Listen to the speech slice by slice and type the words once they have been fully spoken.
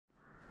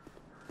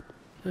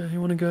You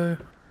want to go?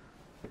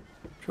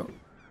 Drop.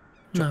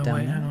 Drop No, down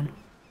wait, there. hang on.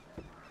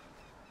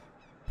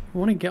 You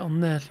want to get on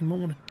there, so you might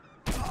want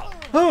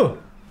Oh!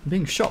 I'm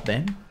being shot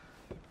then.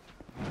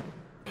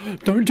 to...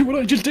 Don't do what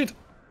I just did!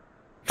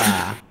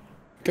 Ah.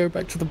 Go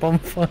back to the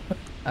bonfire.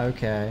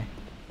 Okay.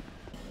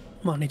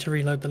 Might need to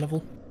reload the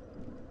level.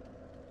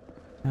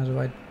 How do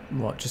I...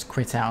 What, just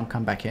quit out and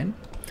come back in?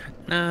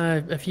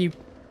 No, if you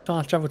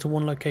fast travel to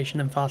one location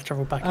and fast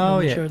travel back... Oh,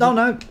 it yeah. shows Oh, it.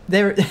 no.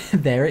 There,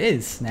 there it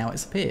is. Now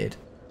it's appeared.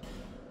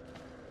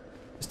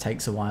 Just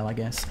takes a while, I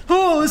guess.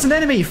 Oh, there's an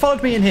enemy. He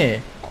followed me in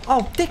here.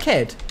 Oh,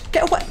 dickhead.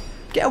 Get away.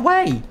 Get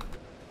away.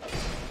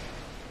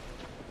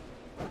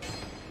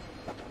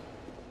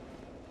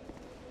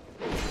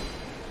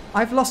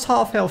 I've lost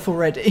half health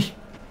already.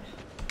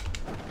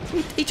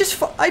 He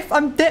just...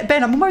 I'm dead,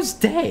 Ben. I'm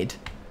almost dead.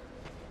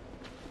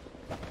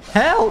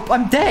 Help.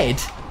 I'm dead.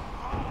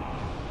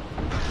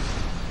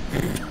 Do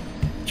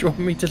you want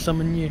me to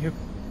summon you?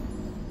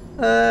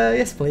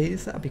 Yes,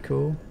 please. That'd be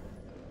cool.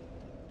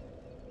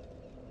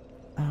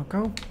 Oh,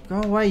 go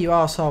away, you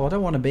arsehole. I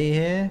don't want to be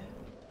here.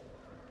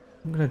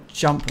 I'm gonna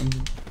jump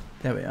and...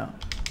 There we are.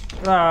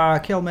 Ah,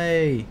 kill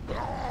me.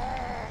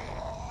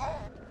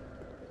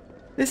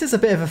 This is a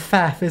bit of a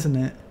faff, isn't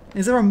it?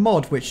 Is there a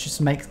mod which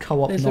just makes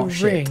co-op There's not a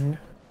shit? ring.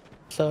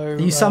 So... Are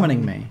you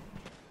summoning me?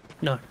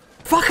 No.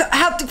 Fuck!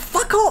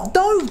 Fuck off!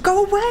 No!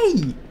 Go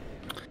away!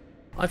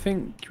 I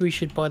think we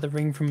should buy the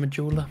ring from a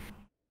jeweler.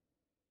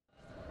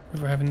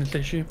 If we're having this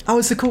issue. Oh,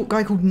 it's a cool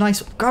guy called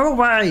Nice... Go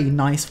away,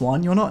 Nice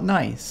One. You're not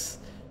nice.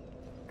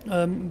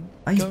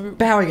 He's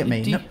bowing at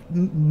me.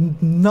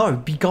 No,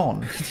 be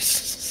gone.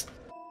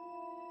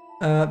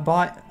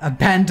 By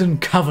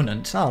Abandoned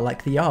Covenant. Oh,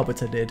 like the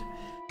Arbiter did.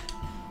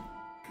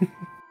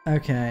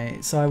 Okay,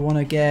 so I want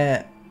to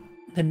get...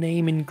 The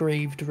name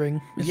engraved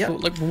ring. It's Yep. sort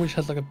of like one which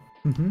has like a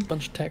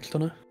bunch of text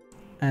on it.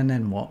 And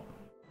then what?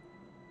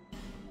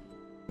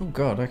 Oh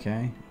god,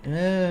 okay.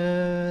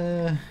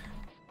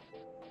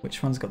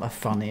 Which one's got the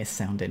funniest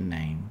sounding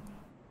name?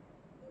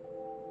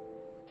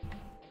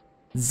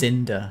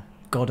 Zinder,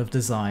 God of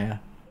Desire.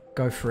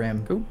 Go for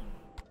him. Cool.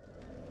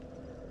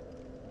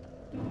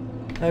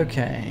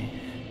 Okay.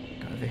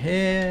 Go over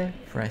here,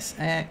 press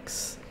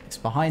X. It's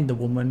behind the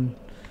woman.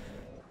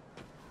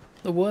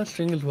 The worst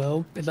thing as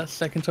well is that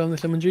second time they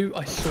summoned you,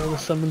 I saw the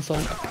summon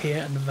sign appear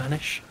and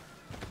vanish.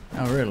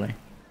 Oh really?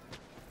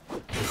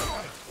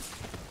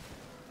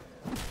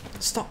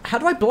 Stop. How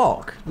do I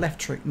block? Left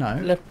trick? No.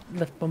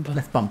 Left bumper.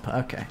 Left bumper,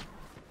 okay.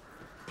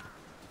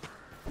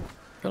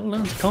 Gotta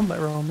learn the combat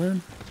roll,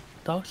 man.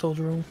 Dark Souls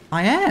roll.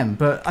 I am,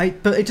 but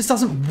it just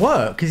doesn't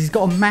work because he's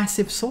got a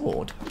massive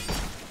sword.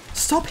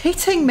 Stop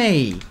hitting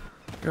me!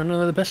 You wanna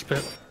know the best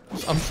bit?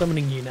 I'm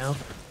summoning you now.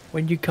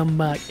 When you come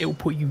back, it will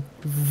put you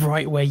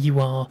right where you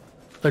are.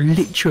 So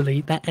literally,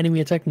 that enemy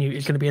attacking you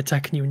is going to be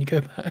attacking you when you go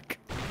back.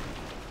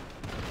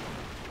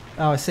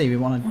 Oh, I see. We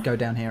want to go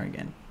down here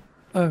again.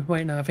 Oh,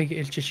 wait, no, I think it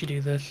is just you do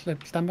this.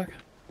 Like, stand back.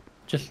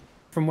 Just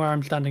from where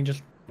I'm standing,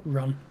 just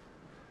run.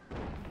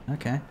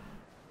 Okay.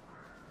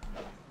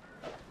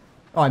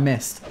 Oh, I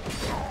missed.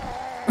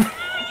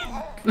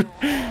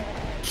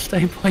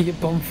 Stay by your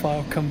bonfire,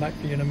 I'll come back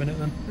for you in a minute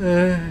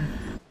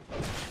then.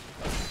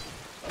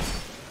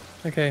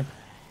 Okay.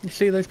 You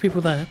see those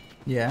people there?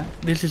 Yeah.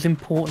 This is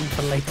important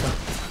for later.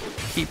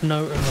 Keep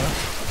note of that.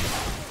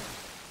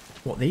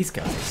 What, these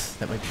guys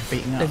that we're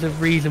beating up? There's a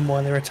reason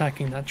why they're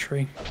attacking that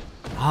tree.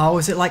 Oh,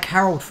 is it like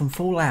Harold from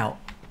Fallout?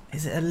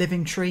 Is it a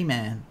living tree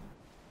man?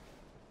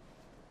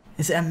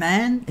 Is it a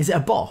man? Is it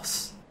a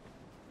boss?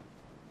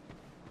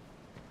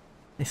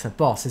 It's a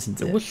boss,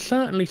 isn't it? It was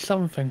certainly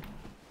something.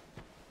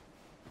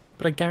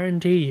 But I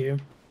guarantee you,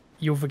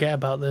 you'll forget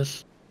about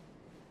this.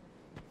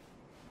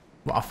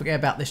 What, I'll forget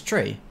about this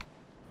tree?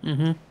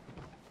 Mm-hmm.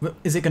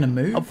 Is it going to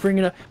move? I'll bring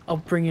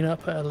it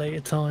up at a later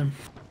time.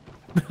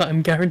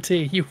 I'm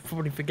guaranteeing you'll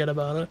probably forget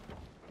about it.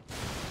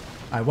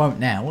 I won't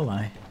now, will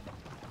I?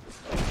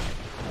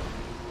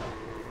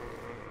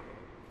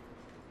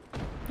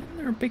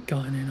 They're a big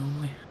guy now,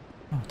 normally.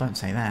 Oh, don't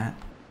say that.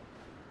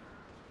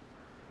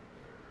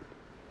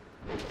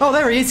 Oh,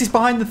 there he is. He's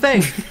behind the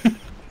thing.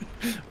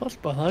 What's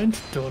behind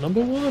door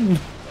number 1?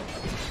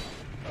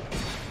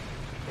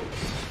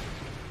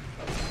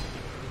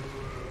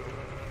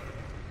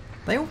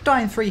 They all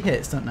die in 3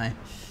 hits, don't they?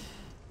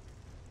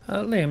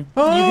 Liam,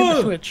 Oh! you hit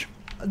the switch.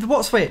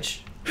 What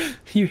switch?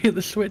 You hit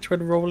the switch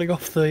when rolling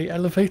off the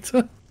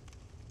elevator.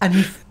 And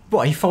he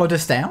followed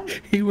us down?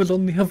 He was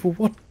on the other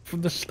one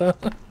from the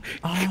start.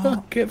 He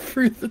can't get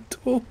through the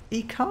door.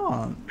 He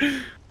can't.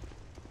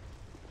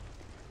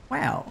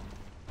 Wow.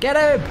 Get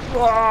him!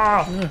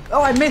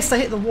 Oh, I missed. I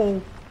hit the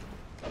wall.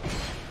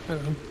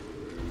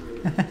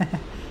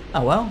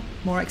 Oh well,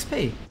 more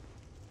XP.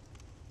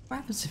 What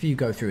happens if you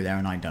go through there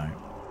and I don't?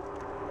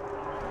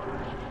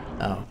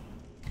 Oh.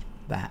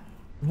 That.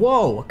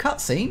 Whoa, a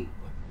cutscene?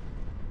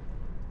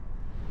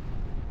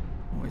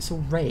 Oh, it's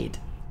all red.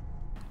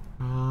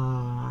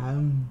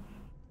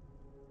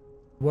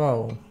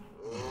 Whoa.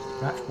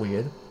 That's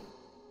weird.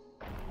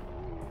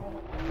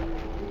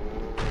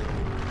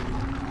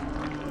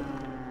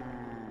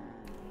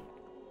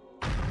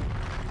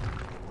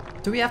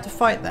 Do we have to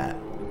fight that?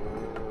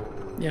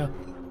 Yeah.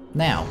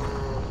 Now?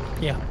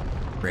 Yeah.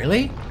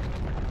 Really?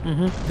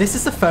 Mm-hmm. This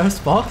is the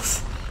first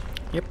boss?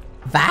 Yep.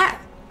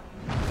 That?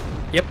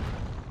 Yep.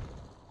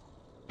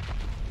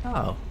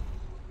 Oh.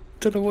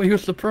 Don't know why you're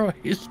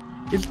surprised.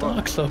 It's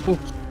Dark Souls.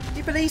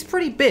 Yeah, but he's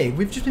pretty big.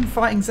 We've just been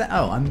fighting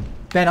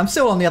Ben, I'm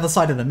still on the other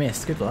side of the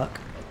mist. Good luck.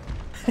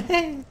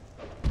 Oh,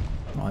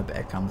 I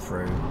better come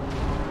through.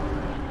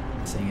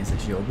 Seeing as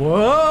it's your...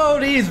 Whoa,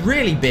 he's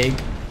really big.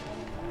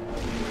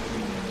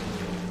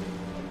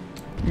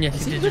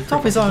 Yes, He ripped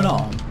off his own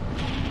arm.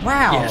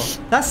 Wow. Yes.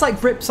 That's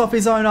like rips off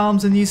his own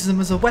arms and uses them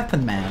as a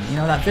weapon man. You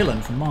know, that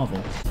villain from Marvel.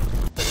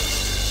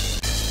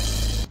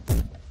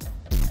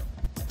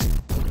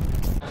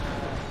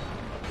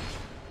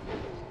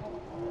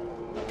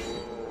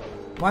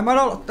 Why am I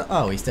not...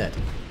 Oh, he's dead.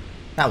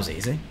 That was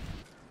easy.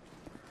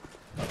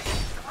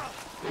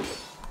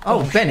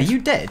 Oh, Ben, are you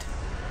dead?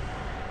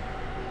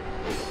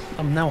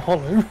 I'm now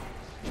hollow.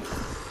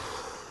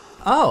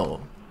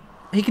 Oh.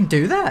 He can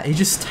do that? He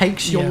just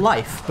takes your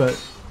life, but...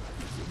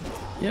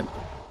 Yep.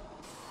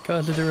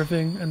 Guys did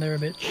everything, and they're a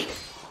bitch.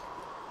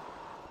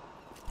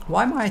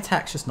 Why are my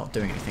attacks just not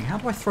doing anything? How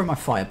do I throw my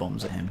fire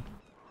bombs at him?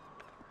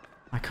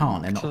 I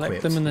can't, they're not Select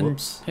equipped. them and then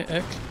Whoops. hit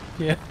X.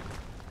 Yeah.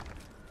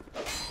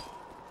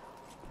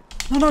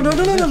 No,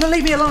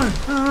 leave me alone!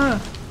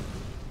 Ah.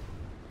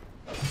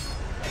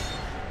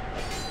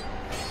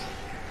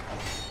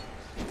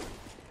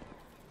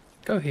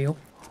 Go heal.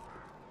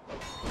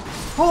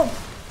 Oh!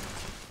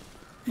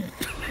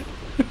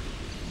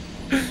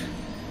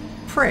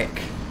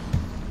 Prick.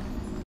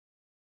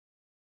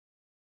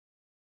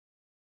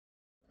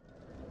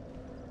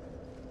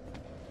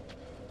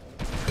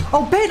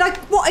 Oh, Ben,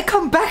 I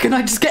come back and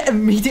I just get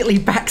immediately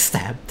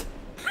backstabbed.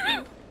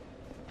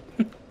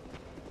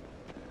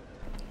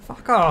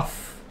 Fuck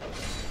off.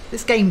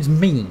 This game's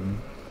mean.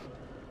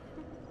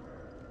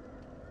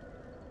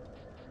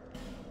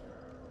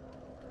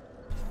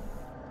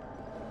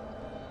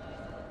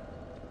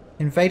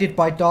 Invaded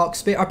by Dark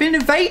Spirit. I've been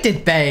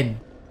invaded, Ben!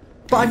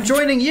 But I'm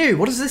joining you.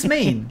 What does this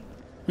mean?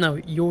 No,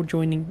 you're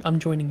joining. I'm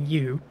joining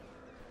you.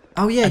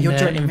 Oh yeah, and you're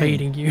they're joining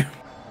invading me. you.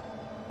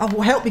 Oh,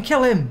 well, help me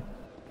kill him.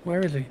 Where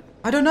is he?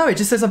 I don't know. It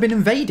just says I've been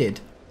invaded.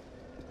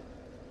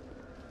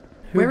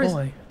 Who Where is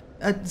by?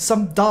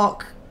 some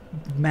dark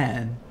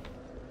man?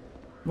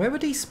 Where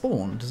would he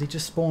spawn? Does he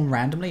just spawn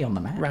randomly on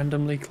the map?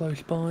 Randomly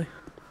close by.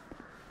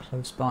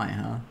 Close by,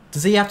 huh?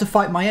 Does he have to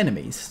fight my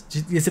enemies?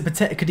 Is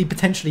it could he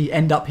potentially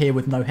end up here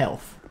with no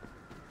health?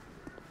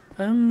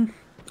 Oh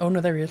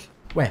no, there he is.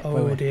 Where?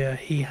 Oh Where? dear,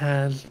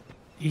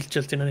 he's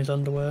just in his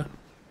underwear.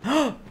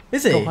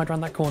 Is he? Go hide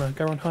around that corner.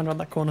 Go on, hide around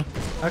that corner.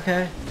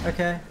 Okay,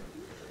 okay.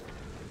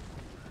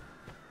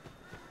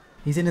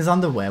 He's in his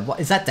underwear. What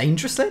is that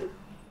dangerous then?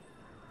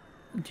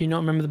 Do you not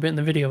remember the bit in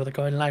the video where the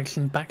guy lags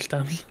and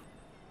backstabs?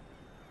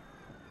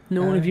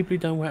 No, of you people who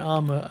don't wear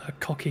armor are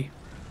cocky.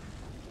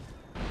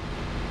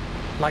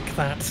 Like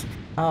that.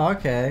 Oh,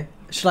 okay.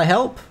 Should I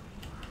help?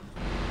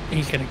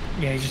 He's gonna.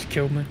 Yeah, he just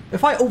killed me.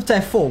 If I Alt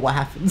F4, what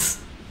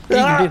happens? You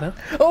can do that.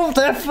 Alt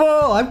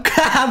F4!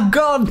 I'm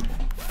gone!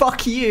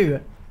 Fuck you!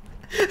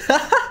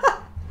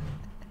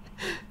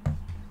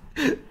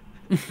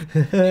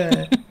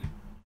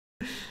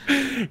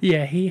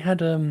 Yeah, he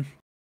had a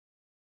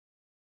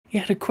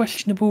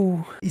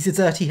questionable. He's a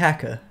dirty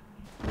hacker.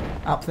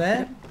 Up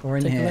there? Or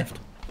in Take a here? left.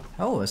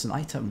 Oh, there's an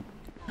item.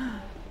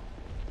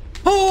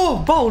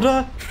 Oh,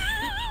 boulder!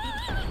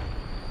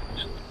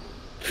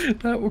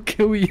 That will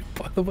kill you,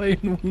 by the way,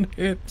 in one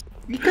hit.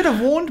 You could have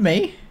warned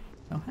me.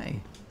 Oh,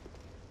 hey.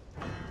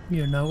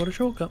 You know what a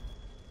shortcut.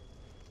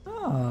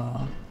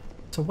 Oh.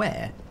 To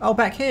where? Oh,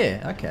 back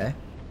here. Okay.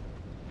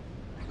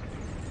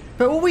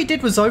 But all we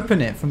did was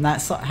open it from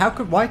that side.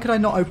 Why could I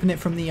not open it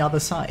from the other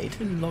side?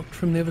 Locked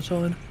from the other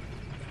side.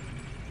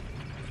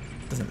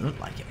 Doesn't look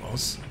like it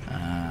was.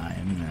 I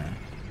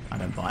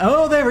don't buy.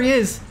 Oh, there he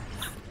is.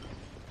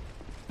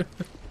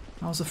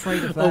 I was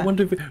afraid of that. I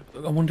wonder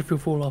if he'll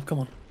fall off. Come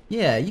on.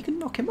 Yeah, you can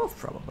knock him off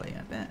probably,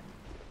 I bet.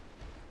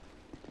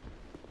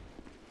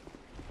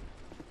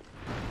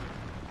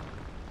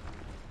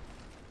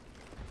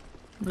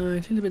 No,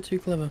 he seems a bit too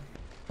clever.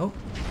 Oh.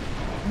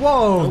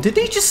 Whoa, did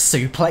he just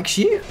suplex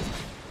you?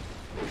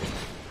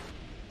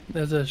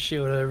 There's a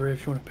shield over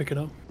if you want to pick it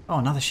up. Oh,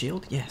 another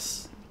shield?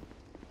 Yes.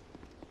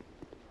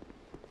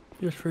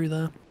 Just through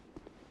there.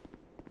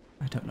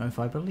 I don't know if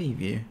I believe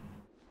you.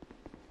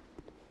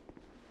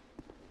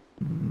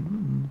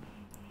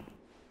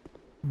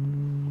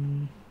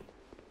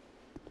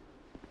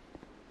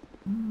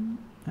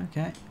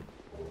 Okay.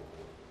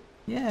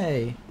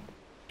 Yay.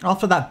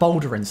 After that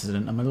boulder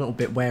incident, I'm a little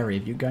bit wary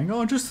of you going,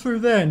 oh, just through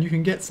there and you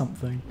can get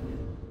something.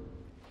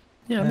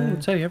 Yeah, I'm going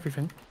to tell you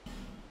everything.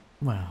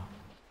 Well.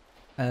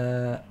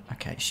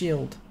 Okay,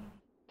 shield.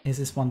 Is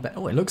this one better?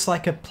 Oh, it looks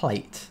like a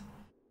plate.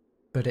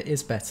 But it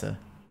is better.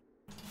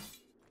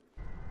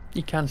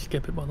 You can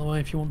skip it, by the way,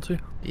 if you want to.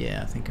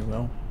 Yeah, I think I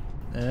will.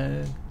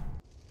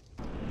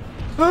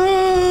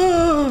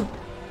 Ah!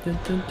 Dun,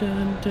 dun,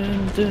 dun,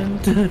 dun, dun,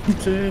 dun,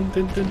 dun,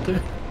 dun, dun,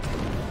 dun.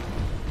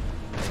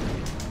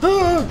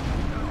 Ah!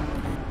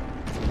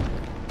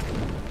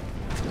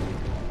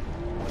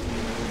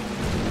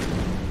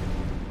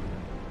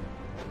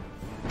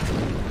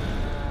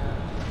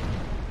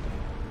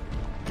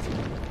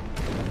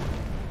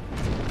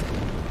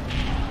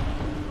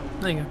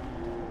 There you go.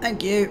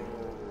 Thank you.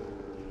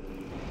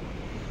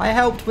 I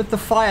helped with the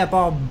fire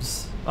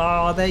bombs.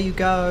 Ah, there you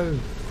go.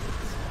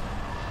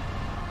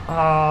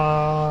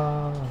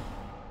 Ah.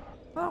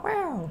 Oh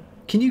wow.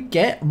 Can you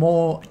get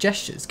more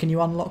gestures? Can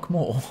you unlock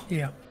more?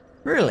 Yeah.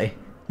 Really?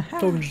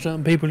 Talking to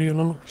certain people, you'll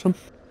unlock some.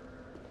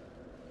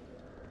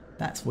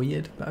 That's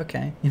weird, but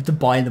okay. You have to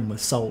buy them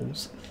with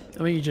souls.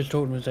 I mean, you just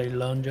told them as a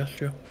learn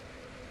gesture.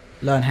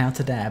 Learn how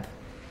to dab.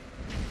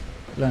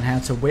 Learn how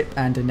to whip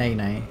and a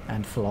nene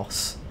and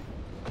floss.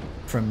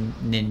 From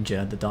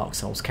Ninja, the Dark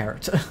Souls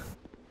character.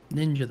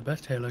 Ninja, the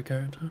best Halo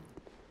character.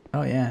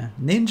 Oh yeah.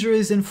 Ninja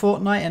is in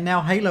Fortnite and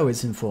now Halo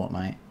is in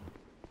Fortnite.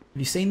 Have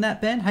you seen that,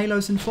 Ben?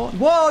 Halo's in Fortnite.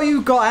 Whoa,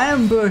 you got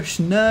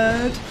ambushed,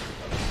 nerd!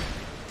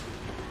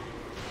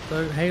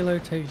 So Halo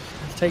takes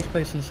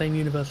place in the same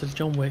universe as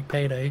John Wick,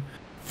 Payday,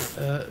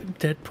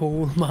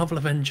 Deadpool, Marvel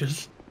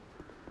Avengers.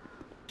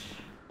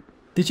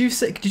 Did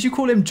you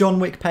call him John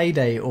Wick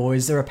Payday, or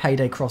is there a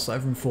Payday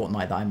crossover in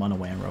Fortnite that I'm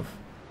unaware of?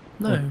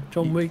 No, Or,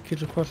 John Wick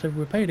is a crossover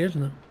with Payday,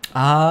 isn't it?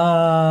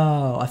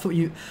 Oh, I thought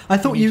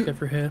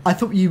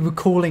you were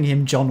calling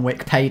him John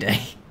Wick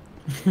Payday.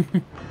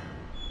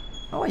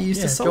 Oh, I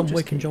used to soldiers. John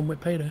Wick and John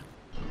Wick Payday.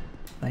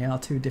 They are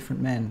two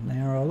different men.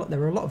 There are a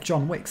lot of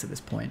John Wicks at this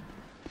point.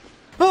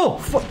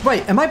 Oh,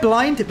 wait, am I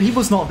blind? He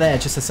was not there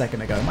just a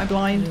second ago. Am I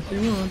blind? Yes,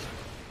 he was.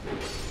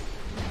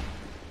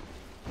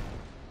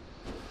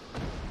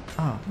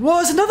 Oh, well,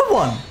 there's another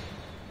one.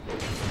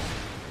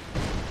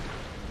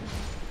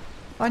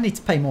 I need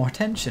to pay more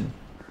attention.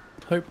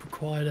 Hope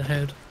required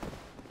ahead.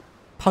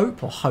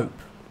 Pope or hope?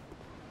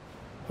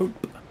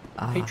 Hope.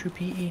 Ah.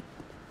 H-O-P-E.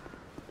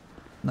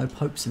 No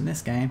popes in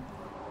this game.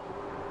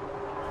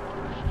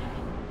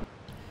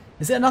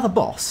 Is it another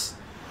boss?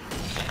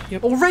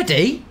 Yep.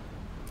 Already?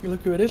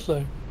 Look who it is,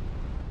 though.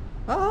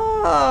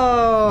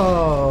 Oh,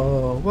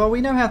 well, we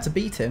know how to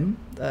beat him.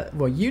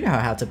 Well, you know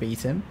how to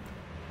beat him.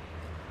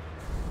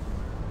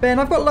 Ben,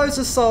 I've got loads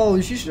of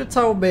souls. You should have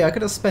told me. I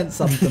could have spent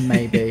something,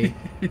 maybe.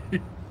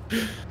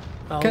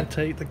 I'll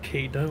take the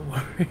key, don't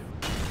worry.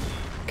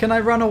 Can I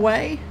run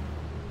away?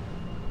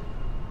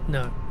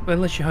 No,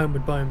 unless you're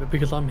homeward bound, but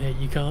because I'm here,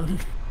 you can't.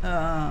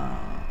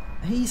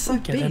 He's so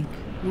big.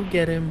 We'll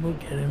get him, we'll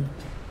get him.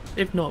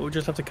 If not, we'll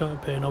just have to come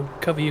up here and I'll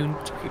cover you and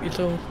take your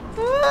soul.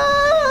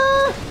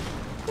 Ah!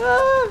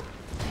 Ah!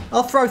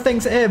 I'll throw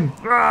things at him.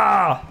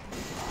 Ah!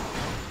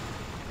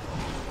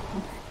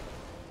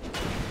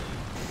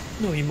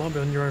 No, you might be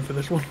on your own for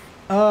this one.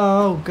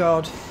 Oh,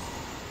 God.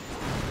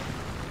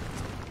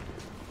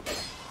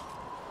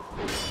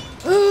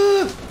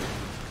 Ah!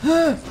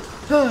 Ah!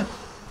 Ah!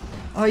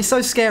 Oh, he's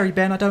so scary,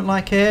 Ben. I don't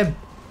like him.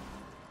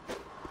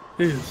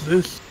 Is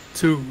this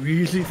too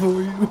easy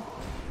for you?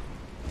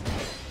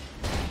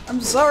 I'm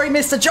sorry,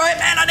 Mr. Giant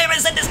Man. I never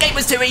said this game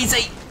was too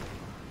easy.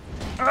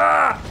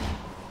 Ah!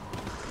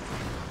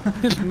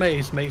 This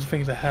maze makes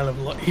things a hell of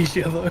a lot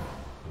easier, though.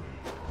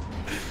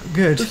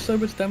 Good. There's so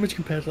much damage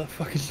compared to that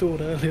fucking sword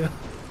earlier.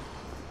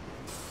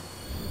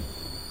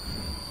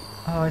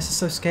 Oh, this is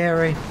so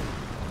scary.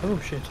 Oh,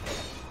 shit.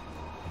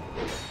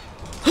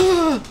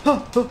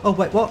 Oh,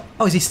 wait, what?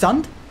 Oh, is he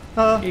stunned?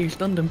 Yeah, you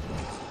stunned him.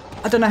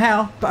 I don't know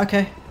how, but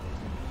okay.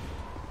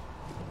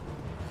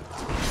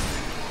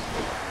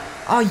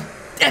 Oh,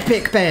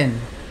 epic, Ben!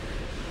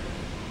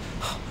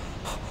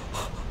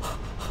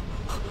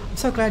 I'm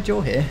so glad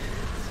you're here.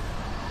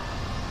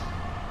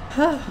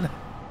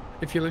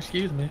 If you'll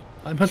excuse me,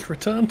 I must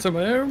return to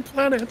my own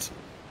planet.